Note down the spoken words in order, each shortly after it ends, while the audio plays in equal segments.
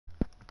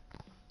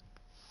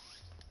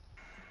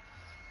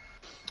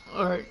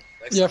Alright.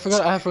 Next Yeah, I time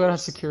forgot. I it's forgot how to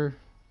yours. secure.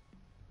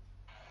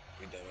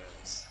 You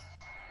dumbass.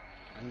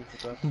 I need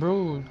to go.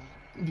 Bro,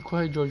 be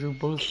quiet, George. You're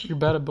both. You're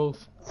bad at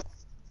both.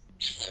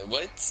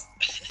 What?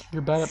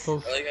 You're bad at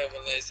both. I like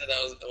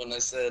how when I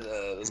said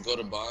let's go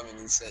to bomb and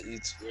you said you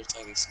were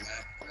talking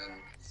smack and then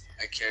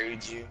I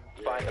carried you.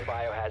 Find the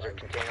biohazard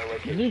container You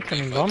location. didn't come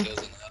in bomb. Kills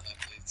and I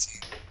played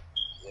team.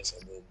 Yes,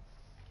 I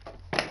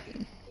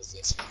did. What's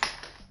this?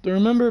 Don't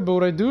remember, but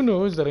what I do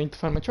know is that I need to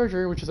find my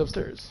charger, which is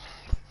upstairs.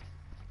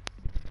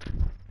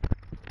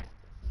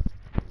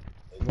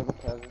 Look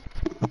at Kevin.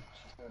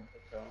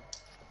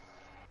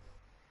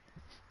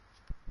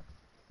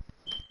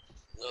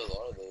 No,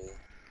 are they?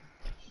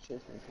 She's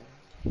chasing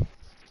me.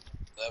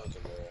 That was a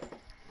girl.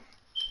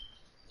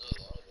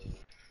 No, are they?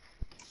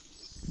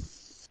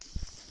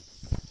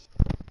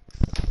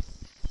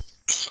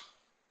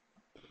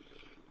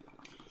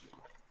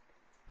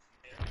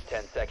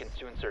 10 seconds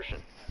to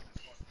insertion.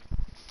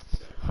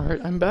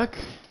 Alright, I'm back.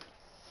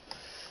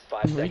 5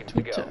 I'm ready seconds to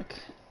to go. attack.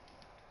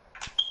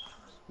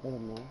 Let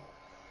him know.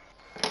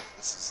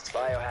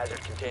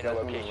 Biohazard container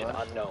location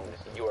unknown.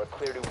 You are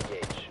clear to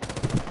engage.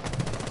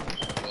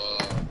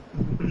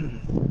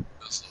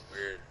 That's so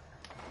weird.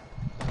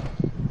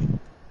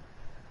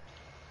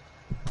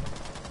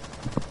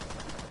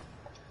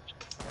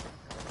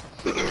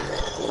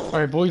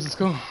 Alright, boys, let's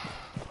go.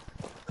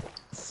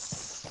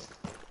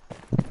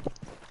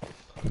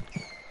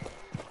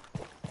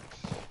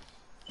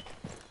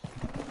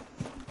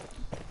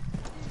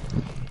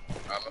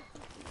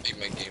 Make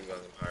my game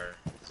volume higher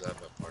because I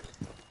have my party.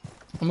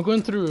 I'm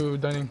going through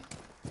dining.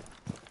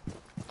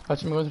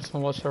 Actually, I'm going through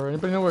small watchtower.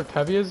 Anybody know where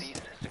Cavi is?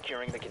 Cease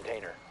securing the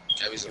container.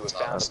 Cavi's You on have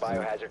top. found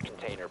the biohazard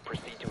container.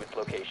 Proceed to its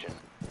location.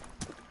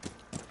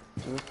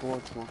 Just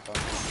forward, small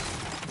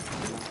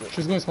tower.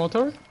 She's going small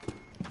tower?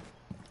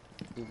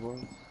 He was.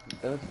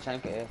 There was a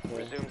chunk of AFK.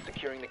 Resume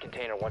securing the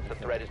container once the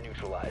threat is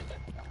neutralized.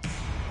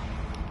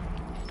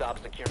 Stop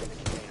securing the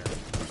container.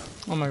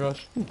 Oh my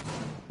gosh.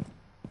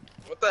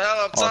 What the hell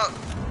up top?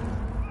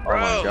 Bro,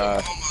 Oh my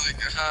god. Oh my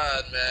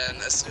god, man.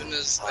 As soon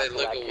as I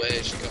look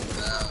away, she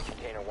comes down.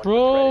 Container once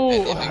Bro! the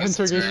threat is Anything is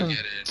Interrogation.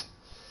 interrogated.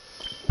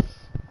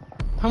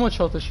 How much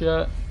health is she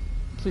at?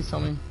 Please tell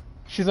me.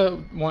 She's at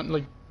one,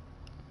 like,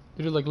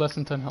 you did like less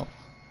than 10 health.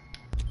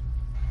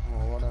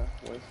 Oh, what a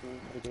wasting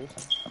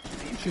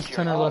mitigation. She's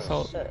 10 or less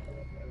health. Shit.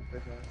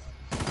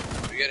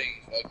 We're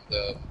getting fucked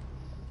up.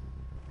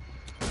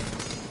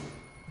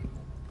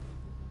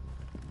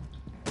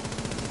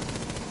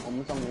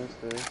 Almost on the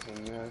stairs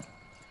and you're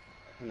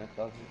in a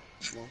thousand.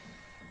 More.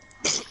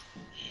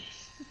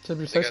 Except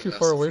your site's too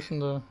far away from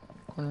the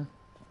corner.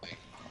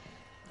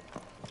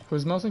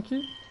 Who's mouse and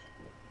key?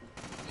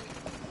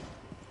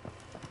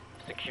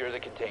 Secure the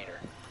container.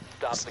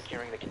 Stop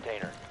securing the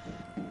container.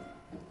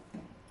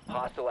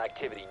 Hostile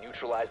activity.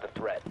 Neutralize the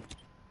threat.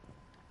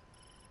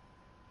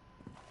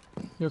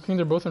 Yo, King,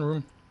 they're both in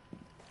room.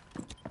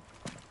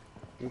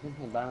 You can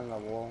hit down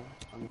on the wall.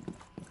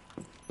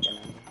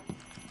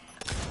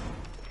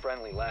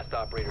 Friendly. Last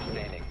operator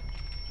standing.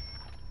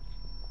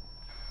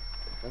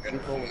 Let's see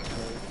forward.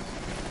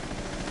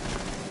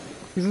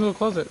 He's in the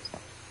closet.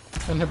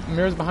 And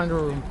Mira's behind her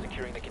room.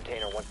 Securing the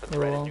container once the Oh,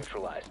 threat well. is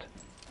neutralized.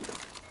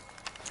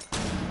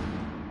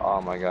 Oh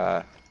my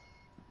god.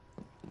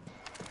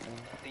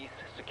 Cease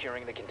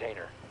securing the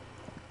container.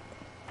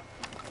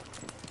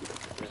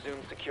 Resume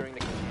securing the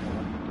container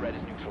once the threat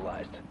is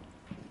neutralized.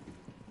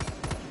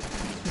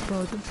 He's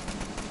closet.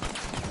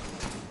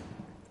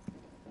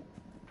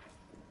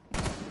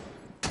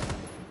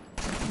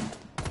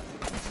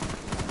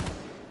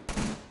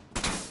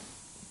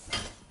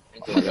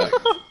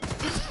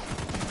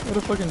 What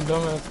a fucking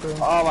dumbass, bro.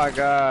 Oh my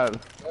god.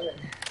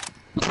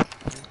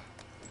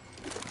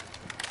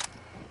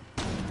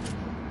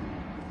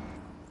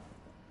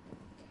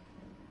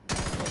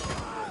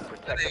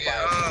 Protect the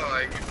Oh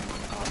my god.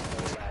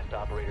 biohazard. Last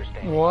operator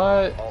standing.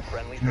 What? All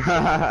friendlies.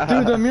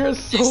 Dude, the Mira's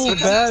so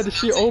bad.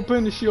 She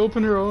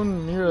opened her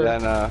own mirror. Yeah,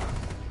 no.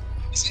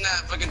 You seen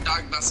that fucking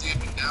dog bouncing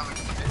up and down like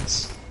a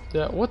bitch?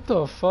 Yeah, what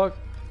the fuck?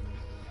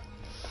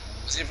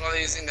 Was he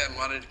probably using that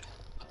modded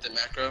the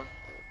macro?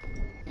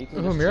 You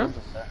Oh, just Mira? change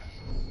the set.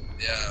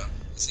 Yeah.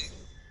 See?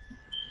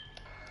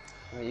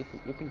 Yeah,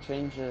 you can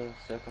change the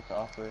circle to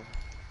operate.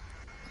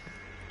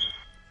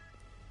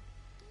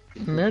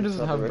 Mira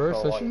doesn't have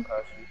burst, does she?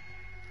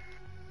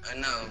 I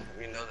know,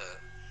 we know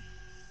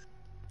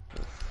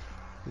that.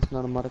 It's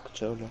not a modded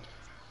controller.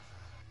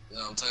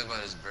 No, I'm talking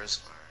about his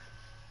burst fire.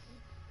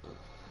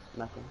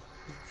 Nothing.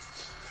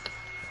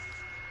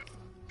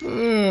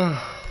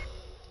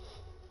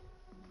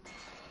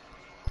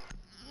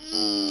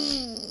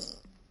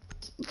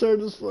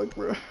 Tired as fuck,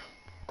 bro. Man,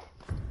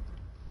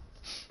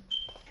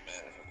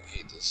 I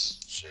hate this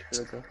shit.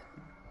 Here we go.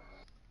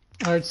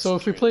 Alright, so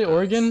if we play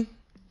Oregon,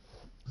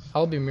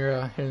 I'll be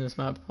Mira here in this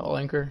map. I'll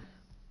anchor.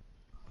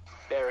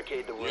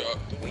 Barricade the room.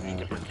 We need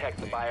to protect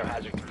the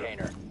biohazard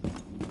container.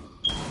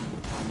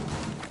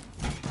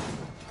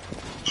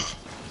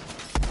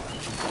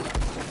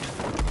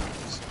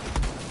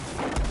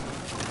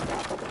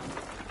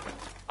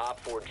 Op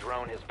Op 4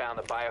 drone has found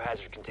the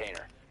biohazard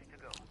container.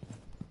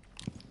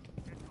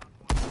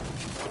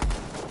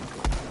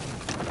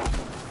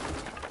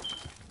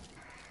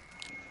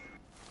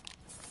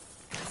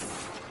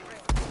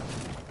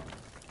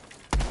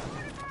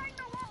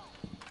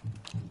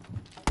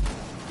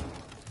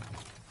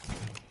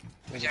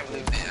 I can't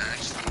believe they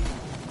actually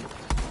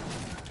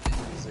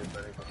use it,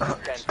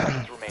 but 10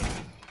 seconds remaining.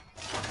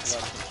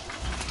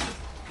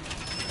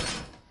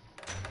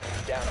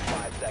 Down to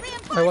 5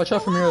 seconds. Alright, watch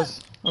out for mirrors.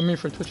 I mean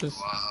for twitches.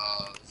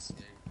 wow, that's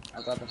scary.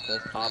 I got the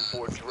first Op one.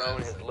 4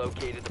 drone has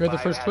located the You're the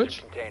first biohazard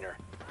Twitch? container.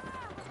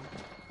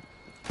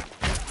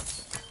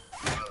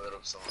 I lit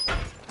up someone.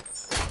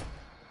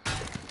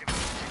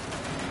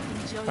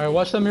 Alright,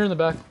 watch that mirror in the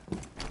back.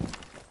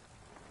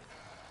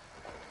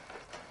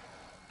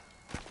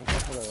 What's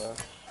up for the rush?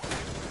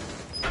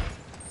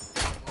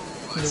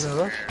 You're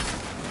gonna rush?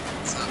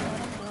 What's up?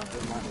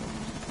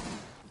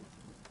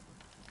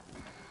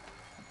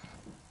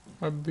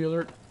 Alright, be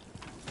alert.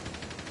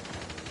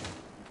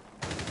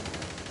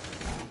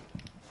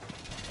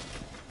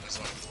 There's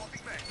one.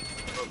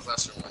 Little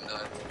classroom window.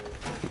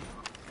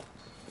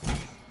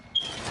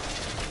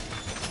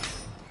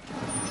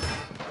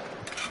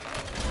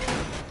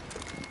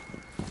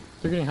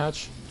 They're getting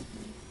hatch.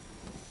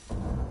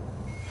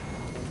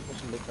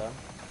 Pushing big car.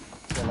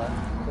 To the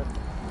left. Good.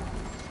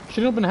 She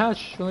didn't open hatch.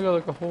 She only got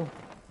like a hole.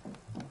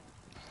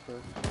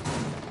 Good.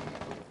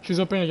 She's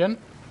opening again.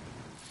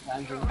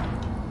 Andrew.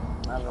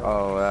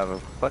 Oh, whatever.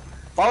 What?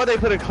 Why would they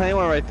put a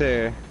claymore right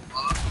there?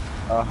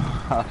 Oh.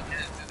 Yeah,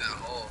 through that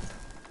hole.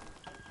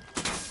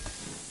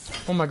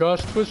 Oh my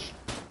gosh, Twitch.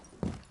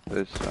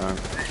 This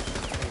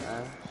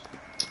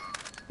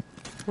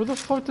Where the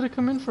fuck did it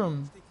come in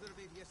from?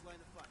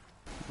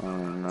 I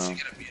don't know. She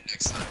gonna be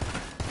next time.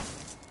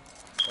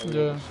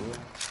 Yeah.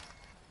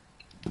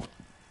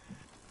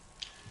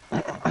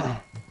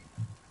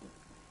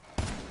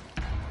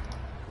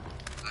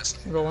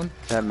 Nice. I got one.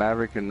 That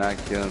Maverick could not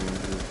kill him. He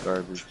was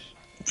garbage.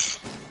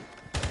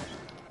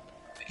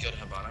 They killed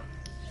him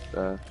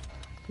bottom.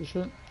 Good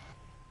shit.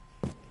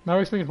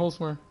 Maverick's making holes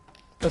somewhere.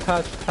 That's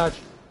hatch. Hatch.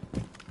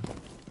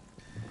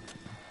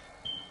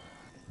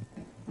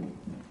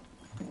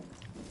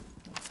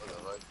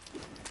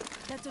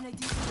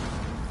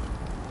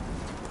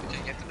 We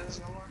can't get to this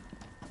no more?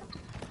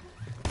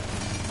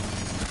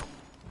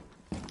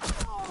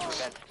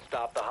 Prevent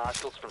stop the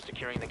hostiles from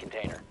securing the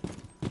container.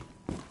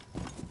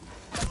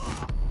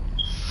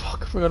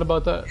 Fuck, I forgot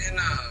about that. And,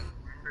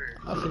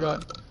 I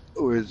forgot.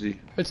 Where is he?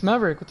 It's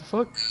Maverick, what the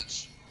fuck?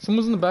 hatch.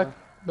 Someone's in the back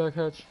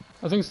hatch.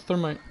 I think it's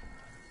Thermite.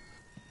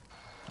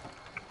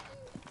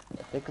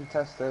 If they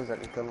contest those, I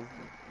can kill them.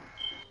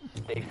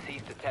 They've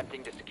ceased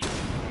attempting to secure the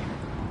container.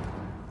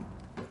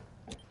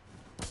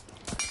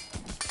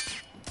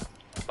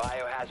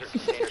 Biohazard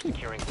container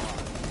securing bomb.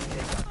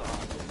 Take out the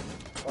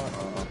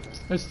hostage.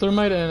 It's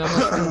Thermite and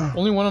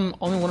only one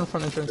in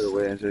front entrance. Should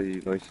wait until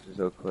you wasted his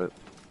whole clip.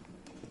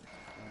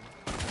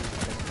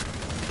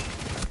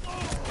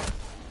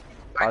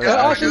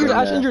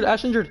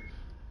 Ash injured.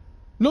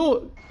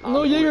 No,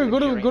 Jaeger, go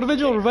to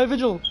Vigil, revive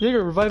Vigil.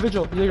 Jaeger, revive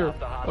Vigil. Jaeger.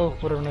 Oh,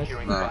 whatever, nice.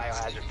 Securing the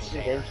biohazard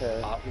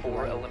container. Op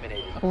 4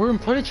 eliminated. Oh, we're in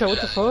party chat,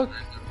 what the fuck?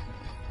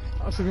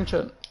 I was in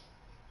chat.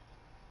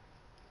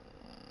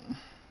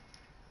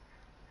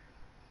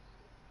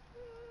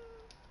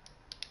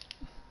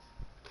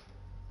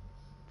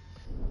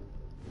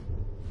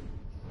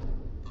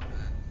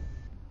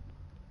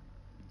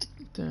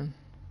 Damn.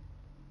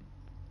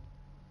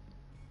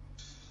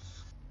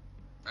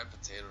 I have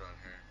potato on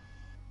here.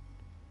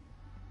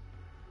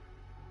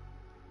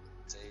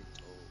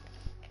 Potato.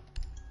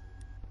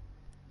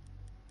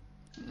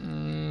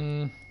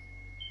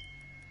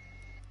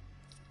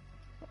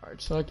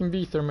 Alright, so I can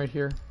be Thermite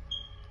here.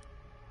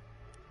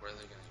 Where are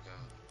they gonna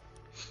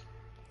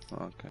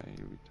go? Okay,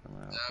 you return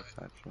my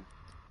outfit.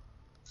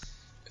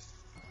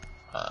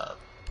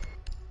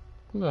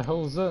 Who the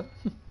hell is that?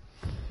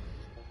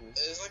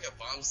 It's like a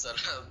bomb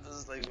setup. This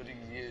is like what you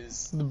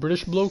use. The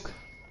British bloke?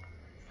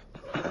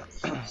 Hey,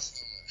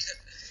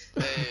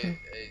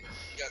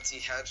 you got T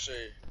Hatcher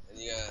and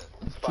you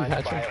got Find the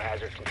Hatcher.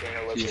 biohazard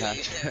container T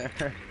location.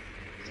 Hatcher.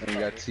 And you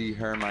got T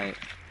Hermite.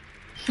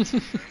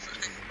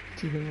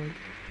 T-Hermite.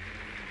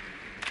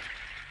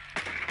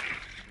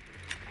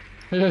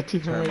 Yeah,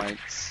 T-Hermite.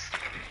 Termites.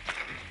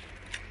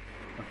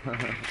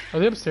 Are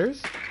they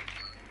upstairs?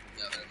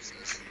 yeah,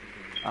 that's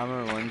I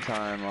remember one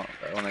time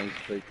when I used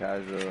to play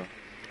casual, I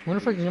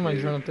wonder if I can get my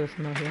drone up there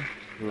from out here.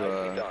 who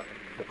Nicely done.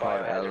 The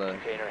called biohazard Ella,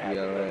 container has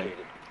been ELA.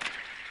 located.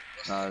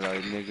 And I was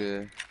like,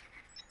 nigga,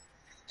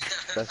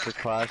 that's the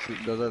classes,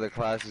 those are the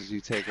classes you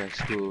take at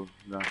school.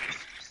 No.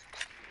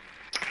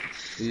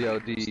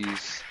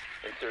 ELDs.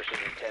 Insertion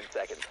in 10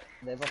 seconds.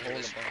 They have a hole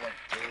above like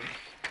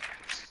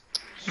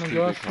Oh my Stupid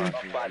gosh, classes,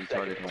 Up 5 retarded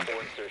seconds ones.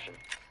 before insertion.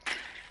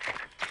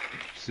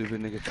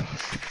 Stupid nigga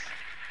classes.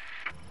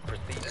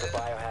 Proceed to the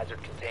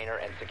biohazard container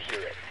and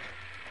secure it.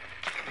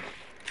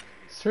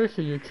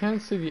 Sergio, you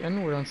can't say the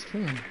N-word on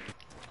stream.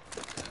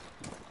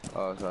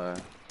 Oh, sorry.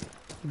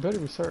 You better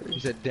be sorry. He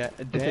said,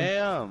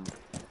 damn.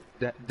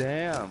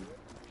 Damn.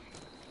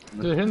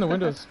 They're hitting the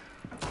windows.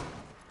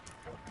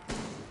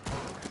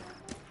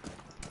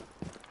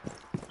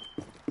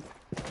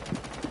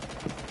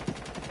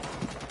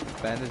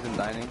 Bandits and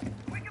dining.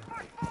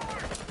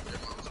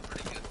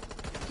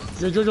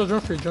 Yeah, Jojo, I'll drone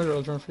for you. Jojo,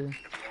 I'll drone for you.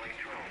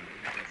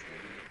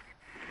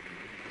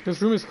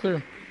 This room is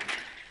clear.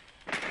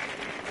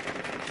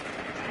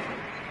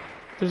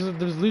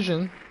 There's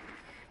Legion.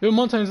 Yo,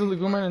 Montaigne's a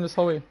Legume in this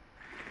hallway.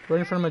 Right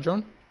in front of my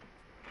drone.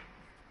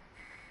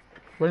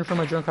 Right in front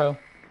of my drone, Kyle.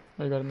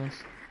 Oh, you got it, nice.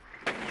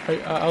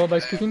 Hey, alibi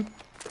speaking.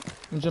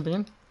 I'm jumping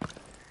in.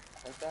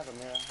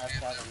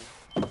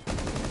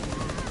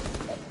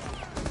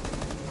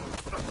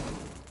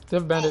 They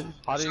have bandit.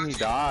 How did he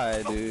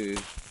die, dude?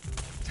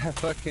 That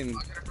fucking.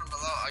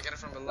 I get it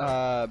from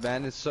below.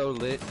 Bandit's so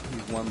lit.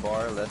 He's 1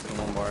 bar, less than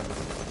 1 bar.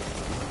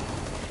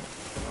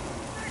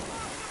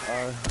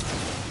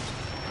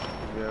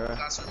 Yeah.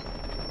 Classroom.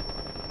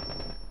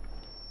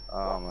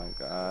 Oh my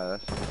god,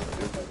 that's so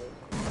stupid.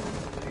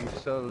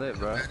 He's so lit,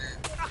 bro.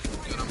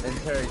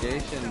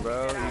 Interrogation,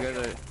 bro. You guys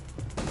are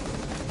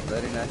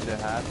letting that shit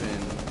happen.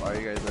 Why are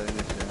you guys letting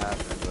this shit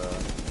happen, bro?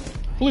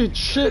 Holy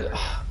shit! I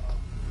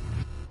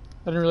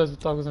didn't realize the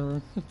dog was in the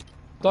room.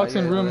 Dog's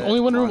Why in you room. let Only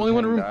one room. Only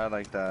one room. die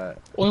like that?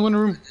 Only one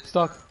room.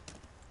 Stock.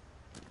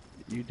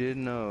 You did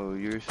know.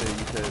 You said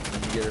you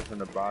get it from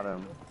the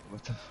bottom.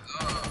 What the?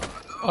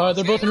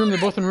 They're both in room. They're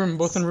both in room.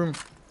 Both in room.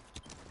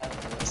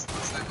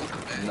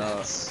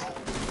 No.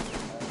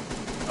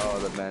 Oh,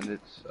 the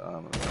bandits.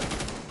 Oh my god.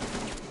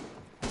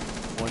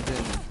 One's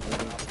in.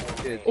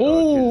 Kid,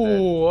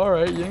 Oh, all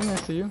right. Yang, I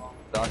see you.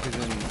 Doc is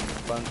in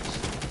bunks.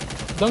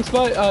 Dunk's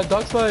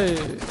by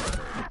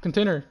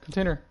container.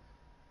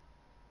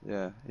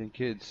 Yeah, in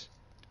kids.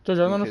 George,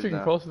 I don't know if Kids you can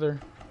now. cross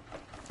there.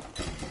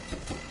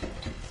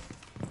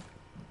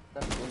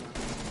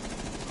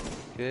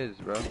 Kids,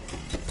 bro.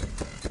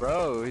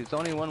 Bro, he's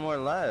only 1 more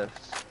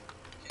left.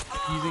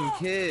 He's in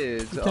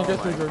kids. You can't Oh get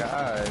my through, George.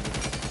 god.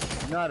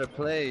 You know how to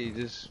play.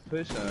 Just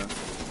push him.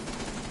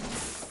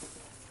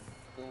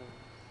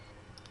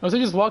 I was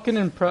just walk in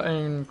and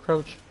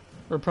crouch.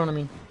 Or prone to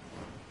me.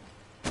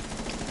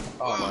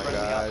 Oh my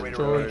god,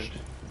 George.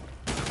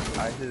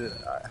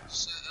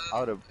 I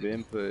would have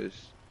been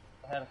pushed.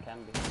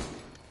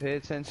 Pay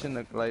attention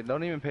to, like,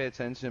 don't even pay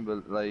attention,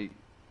 but like,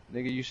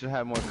 nigga, you should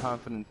have more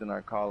confidence in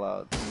our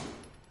callouts.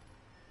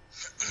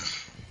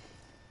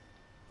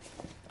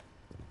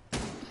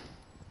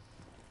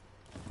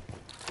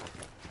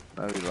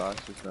 Oh, we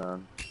lost this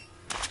round.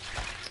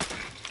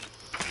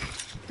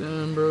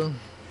 Damn, bro.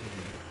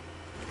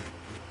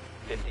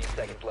 15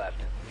 seconds left.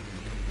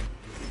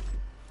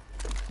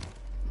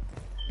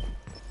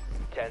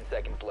 10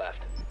 seconds left.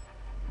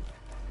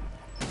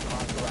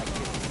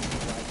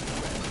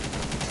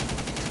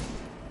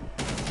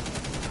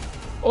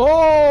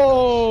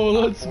 Oh,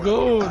 let's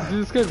go.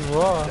 Dude, this guy's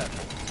raw.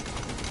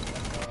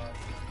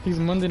 He's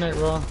Monday Night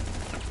Raw.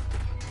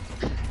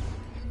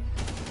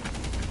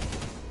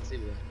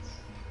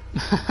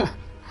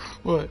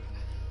 What?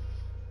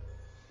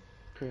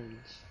 Cringe.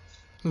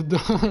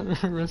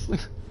 Wrestling.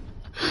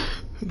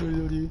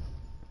 WWE.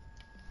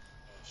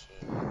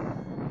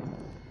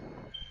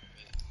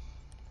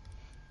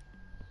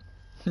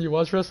 You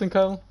watch wrestling,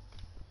 Kyle?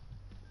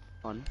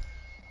 Fun.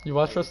 You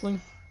watch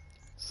wrestling?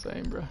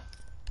 Same, bro.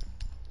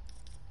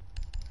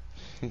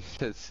 He's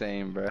the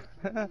same, bro.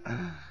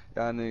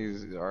 Y'all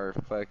niggas are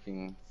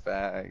fucking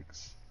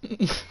fags.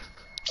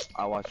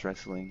 I watch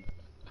wrestling.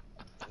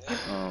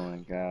 Oh my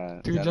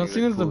god. Dude, Y'all John niggas are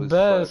Cena's the cool as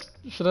best.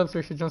 fuck. Shut up,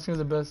 Tracy. John Cena's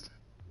the best.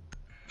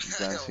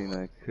 John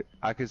Cena.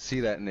 I could see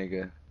that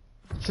nigga.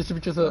 Shut your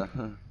bitches up.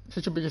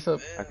 Shut your bitches up.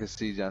 I could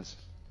see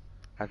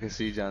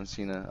John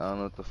Cena. I don't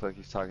know what the fuck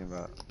he's talking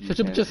about. Shut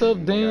your can't bitches see up,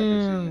 me,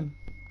 damn.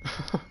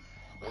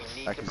 We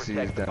need I to can see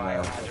protect his the dumb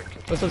ass. biohazard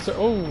container. That's what I said.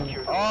 Oh,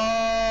 Secure the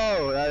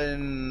Oh, that did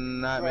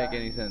not make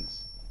any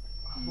sense.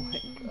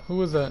 who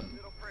was that?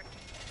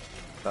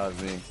 That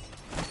was me.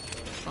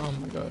 Oh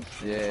my god.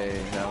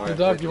 Yay. Now we're Hey, at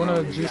Doc, 50 you wanna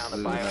rounds. juice- down the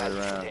Losing another biohazard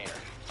round. container.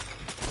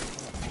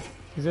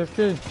 He's AFK.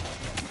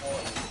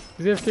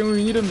 He's AFK when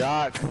we need him.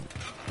 Doc,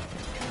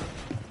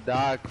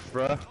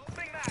 bro.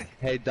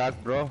 Hey, Doc,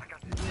 bro.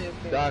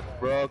 Doc,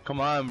 bro. Come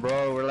on,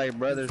 bro. We're like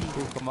brothers.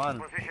 Cool. Come on.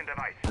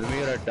 Let me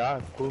get our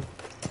Doc. Cool.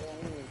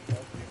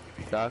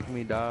 Doc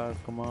me, Doc.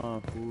 Come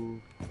on. Cool.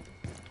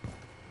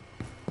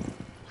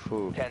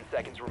 Cool. 10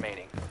 seconds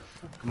remaining.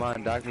 Come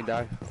on, Doc me,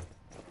 Doc.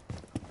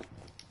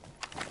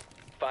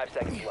 5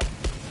 seconds left.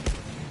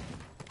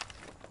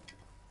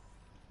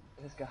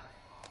 This guy.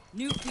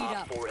 New feed Op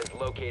up. 4 has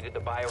located the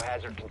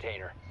biohazard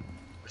container.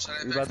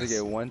 We're about to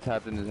get one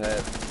tapped in his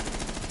head.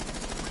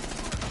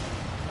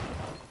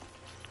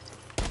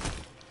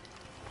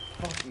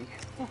 Fuck you.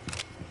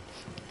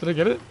 Did I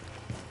get it?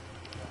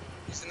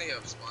 He's gonna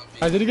get spawn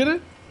I did get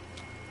it?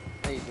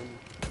 Hey, dude.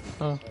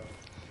 Oh.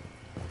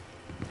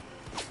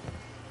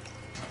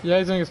 Yeah,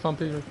 he's doing his pump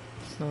here.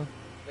 No.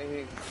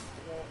 Hey,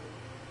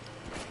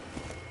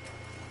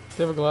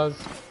 They have a glass.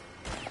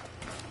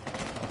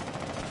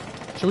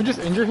 Should we just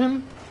injure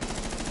him?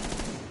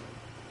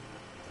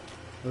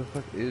 Where the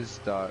fuck is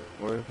Doc?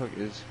 Where the fuck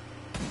is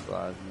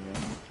Plat?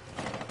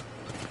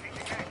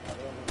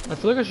 I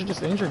feel like I should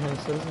just injure him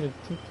so he doesn't get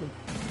tinked.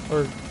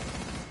 Or.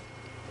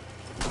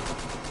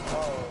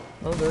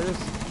 Oh, there it is.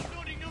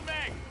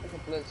 It's a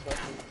blitz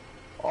weapon.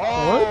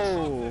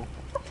 Oh!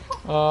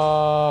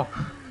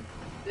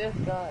 This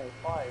guy,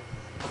 5.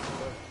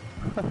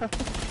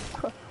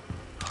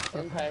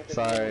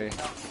 Sorry.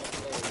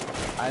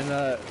 I'm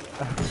not.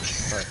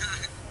 Sorry.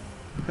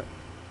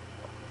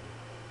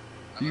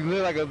 You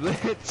look like a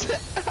blitz.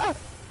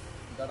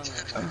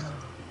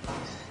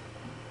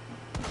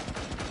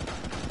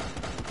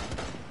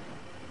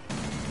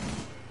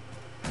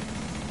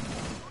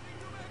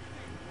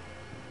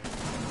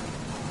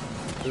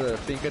 There's a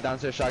finger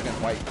downstairs shotgun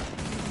white.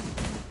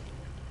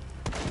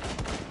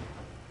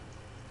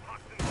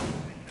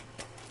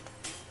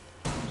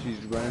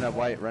 She's running up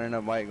white, going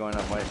up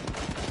white.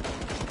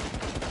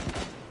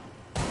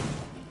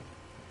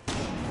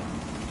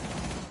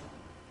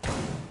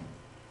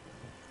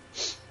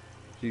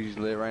 She's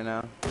lit right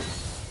now. She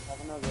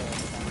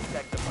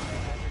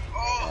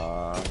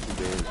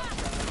baited.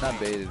 Not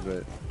baited,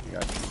 but you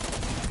got you.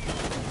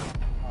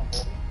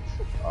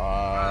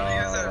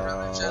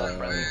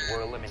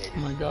 We're eliminated. Oh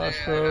my gosh,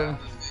 bro.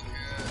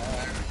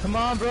 Come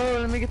on, bro.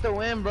 Let me get the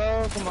win,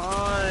 bro. Come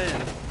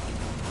on.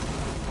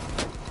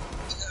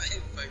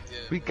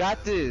 We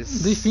got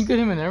this. They fingered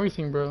him and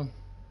everything, bro.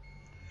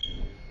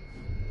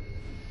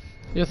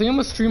 Yeah, I think I'm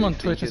gonna stream on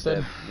Twitch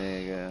instead.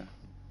 Nigga.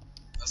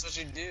 That's what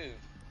you do.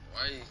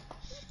 Why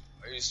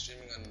are you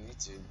streaming on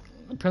YouTube?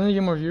 I'm trying to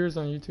get more viewers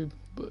on YouTube,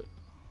 but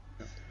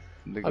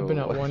I've been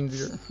at 1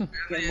 viewer.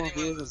 Barely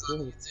anyone was on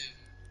YouTube.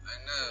 I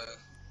know.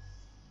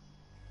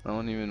 I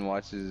don't even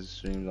watch his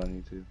streams on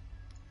YouTube.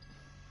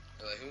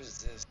 They're like, who is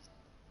this?